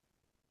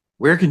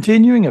We're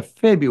continuing a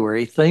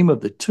February theme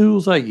of the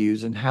tools I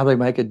use and how they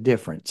make a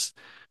difference.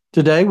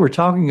 Today, we're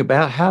talking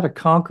about how to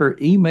conquer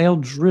email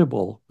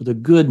dribble with a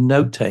good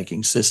note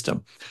taking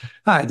system.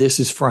 Hi, this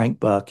is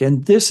Frank Buck,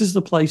 and this is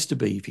the place to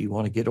be if you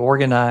want to get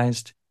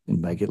organized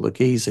and make it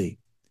look easy.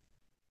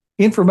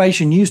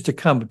 Information used to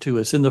come to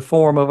us in the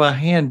form of a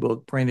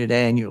handbook printed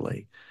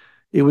annually.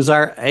 It was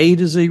our A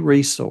to Z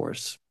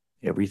resource.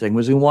 Everything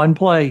was in one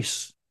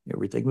place,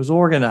 everything was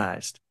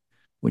organized.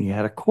 When you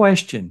had a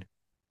question,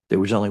 there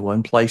was only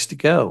one place to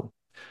go.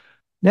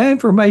 Now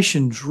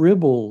information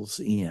dribbles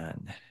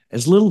in.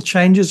 As little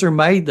changes are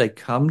made, they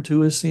come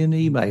to us in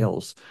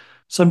emails.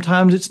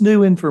 Sometimes it's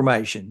new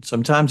information.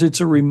 Sometimes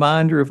it's a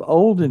reminder of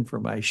old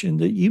information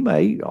that you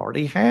may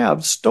already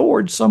have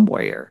stored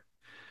somewhere.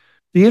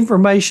 The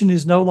information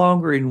is no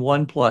longer in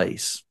one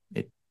place.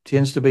 It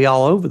tends to be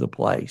all over the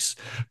place,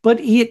 but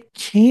it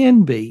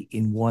can be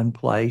in one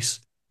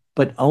place,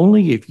 but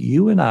only if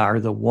you and I are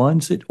the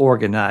ones that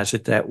organize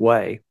it that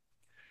way.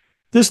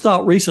 This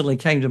thought recently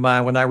came to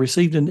mind when I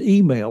received an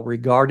email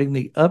regarding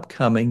the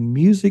upcoming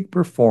music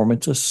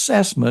performance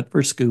assessment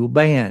for school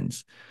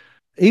bands.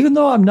 Even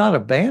though I'm not a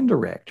band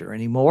director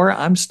anymore,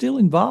 I'm still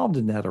involved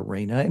in that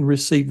arena and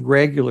receive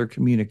regular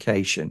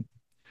communication.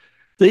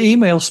 The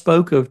email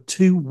spoke of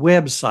two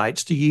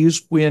websites to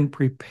use when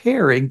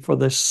preparing for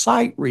the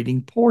sight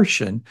reading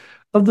portion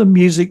of the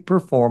music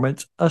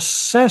performance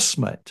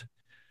assessment.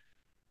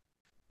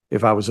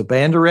 If I was a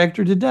band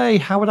director today,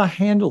 how would I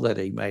handle that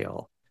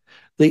email?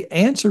 The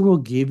answer will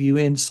give you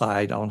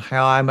insight on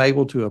how I'm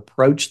able to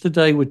approach the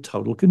day with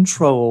total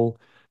control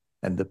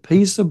and the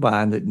peace of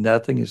mind that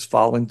nothing is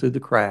falling through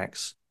the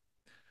cracks.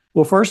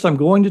 Well, first, I'm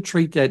going to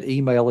treat that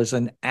email as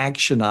an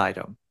action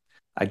item.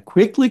 I'd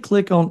quickly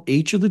click on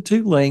each of the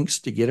two links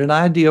to get an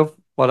idea of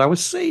what I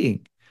was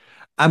seeing.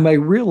 I may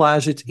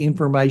realize it's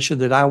information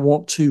that I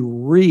want to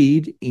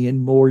read in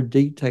more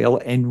detail,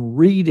 and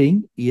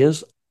reading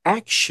is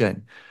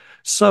action.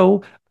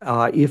 So,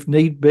 if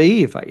need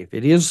be, if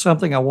it is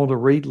something I want to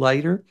read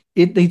later,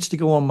 it needs to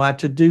go on my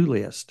to-do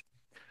list.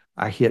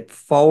 I hit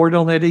forward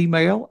on that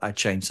email. I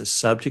change the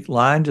subject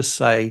line to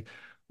say,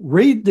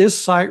 read this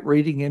sight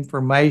reading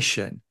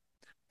information.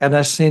 And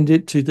I send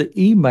it to the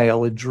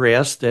email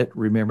address that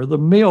Remember the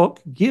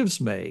Milk gives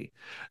me.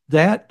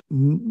 That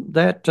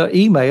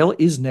email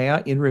is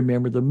now in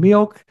Remember the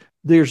Milk.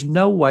 There's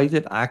no way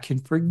that I can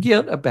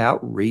forget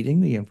about reading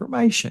the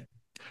information.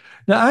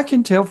 Now, I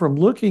can tell from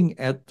looking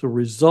at the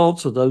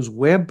results of those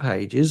web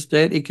pages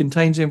that it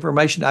contains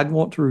information I'd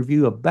want to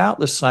review about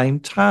the same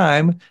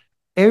time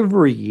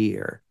every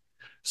year.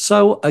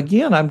 So,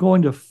 again, I'm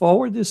going to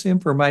forward this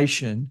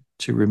information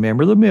to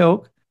Remember the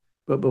Milk,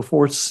 but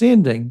before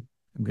sending,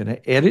 I'm going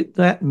to edit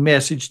that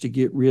message to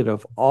get rid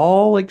of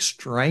all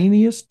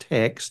extraneous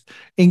text,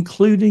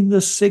 including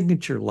the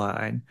signature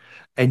line,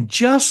 and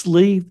just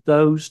leave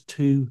those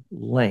two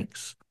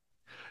links.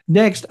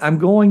 Next, I'm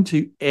going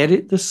to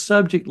edit the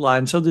subject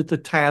line so that the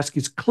task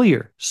is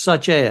clear,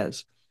 such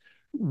as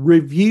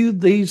review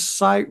these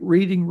sight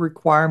reading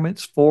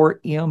requirements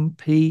for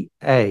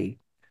MPA.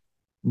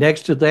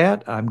 Next to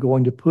that, I'm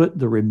going to put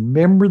the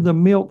Remember the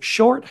Milk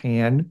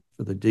shorthand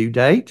for the due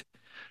date.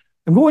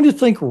 I'm going to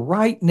think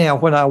right now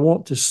when I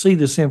want to see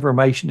this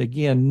information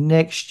again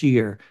next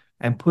year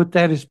and put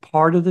that as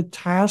part of the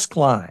task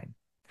line.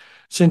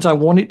 Since I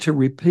want it to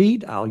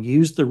repeat, I'll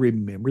use the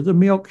Remember the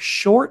Milk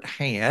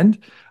shorthand,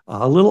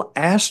 a little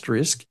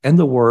asterisk, and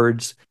the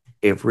words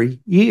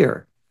every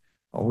year.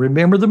 I'll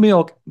remember the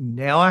milk.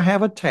 Now I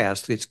have a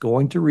task that's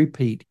going to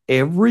repeat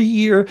every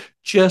year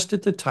just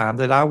at the time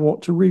that I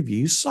want to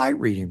review sight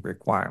reading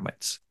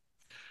requirements.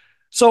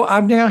 So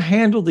I've now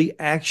handled the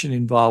action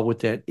involved with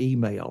that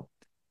email.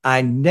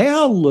 I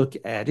now look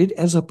at it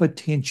as a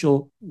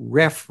potential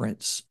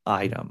reference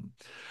item.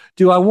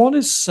 Do I want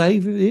to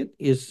save it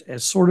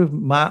as sort of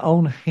my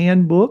own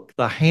handbook,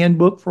 the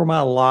handbook for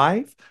my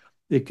life?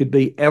 It could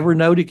be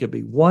Evernote, it could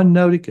be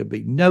OneNote, it could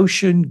be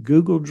Notion,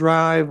 Google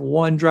Drive,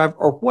 OneDrive,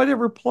 or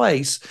whatever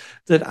place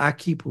that I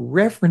keep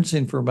reference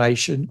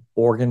information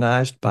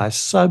organized by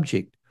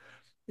subject.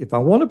 If I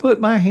want to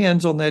put my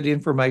hands on that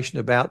information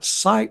about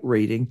sight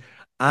reading,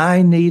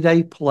 I need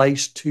a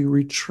place to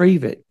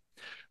retrieve it.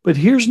 But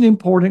here's an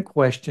important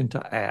question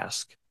to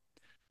ask.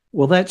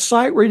 Will that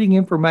sight reading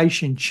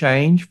information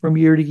change from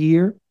year to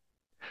year?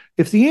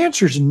 If the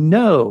answer is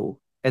no,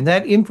 and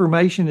that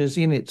information is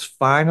in its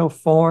final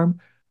form,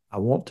 I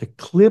want to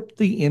clip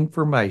the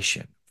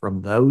information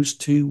from those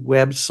two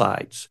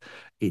websites.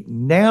 It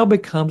now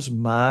becomes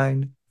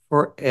mine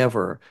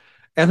forever.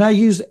 And I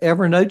use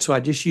Evernote, so I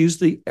just use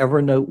the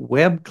Evernote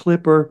web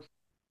clipper.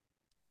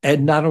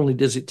 And not only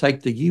does it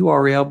take the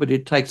URL, but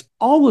it takes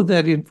all of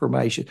that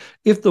information.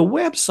 If the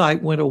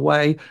website went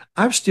away,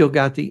 I've still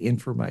got the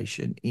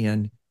information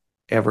in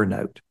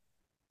Evernote.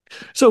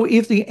 So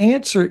if the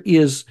answer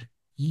is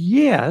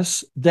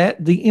yes,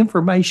 that the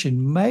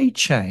information may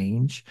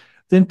change,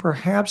 then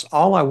perhaps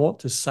all I want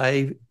to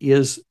save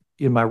is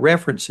in my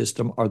reference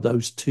system are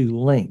those two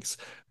links.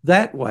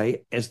 That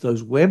way, as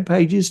those web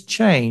pages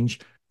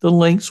change, The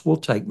links will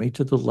take me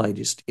to the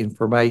latest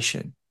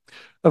information.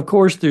 Of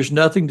course, there's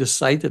nothing to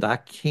say that I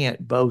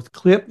can't both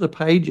clip the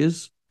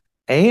pages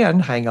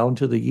and hang on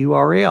to the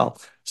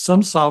URL.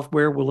 Some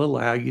software will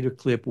allow you to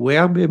clip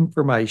web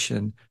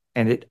information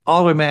and it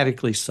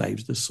automatically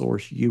saves the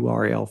source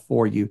URL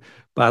for you.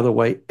 By the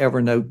way,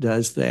 Evernote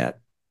does that.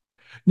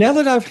 Now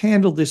that I've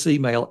handled this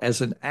email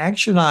as an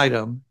action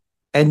item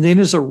and then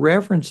as a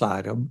reference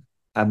item,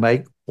 I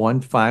make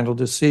one final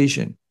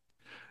decision.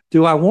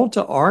 Do I want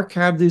to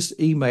archive this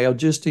email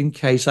just in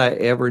case I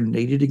ever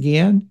need it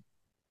again?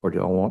 Or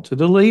do I want to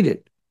delete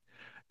it?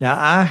 Now,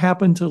 I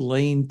happen to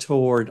lean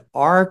toward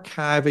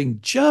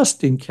archiving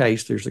just in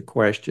case there's a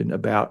question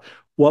about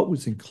what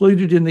was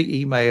included in the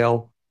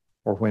email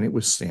or when it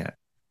was sent.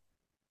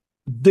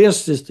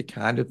 This is the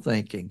kind of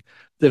thinking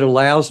that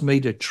allows me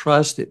to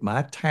trust that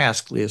my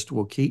task list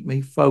will keep me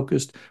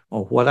focused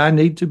on what I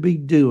need to be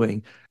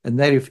doing, and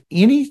that if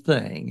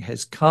anything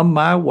has come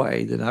my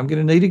way that I'm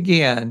going to need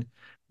again,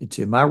 it's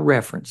in my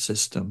reference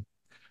system.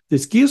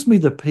 This gives me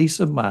the peace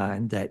of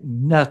mind that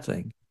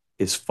nothing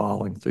is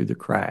falling through the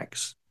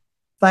cracks.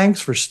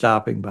 Thanks for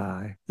stopping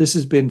by. This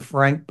has been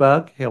Frank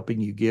Buck helping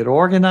you get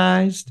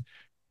organized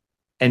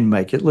and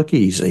make it look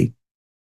easy.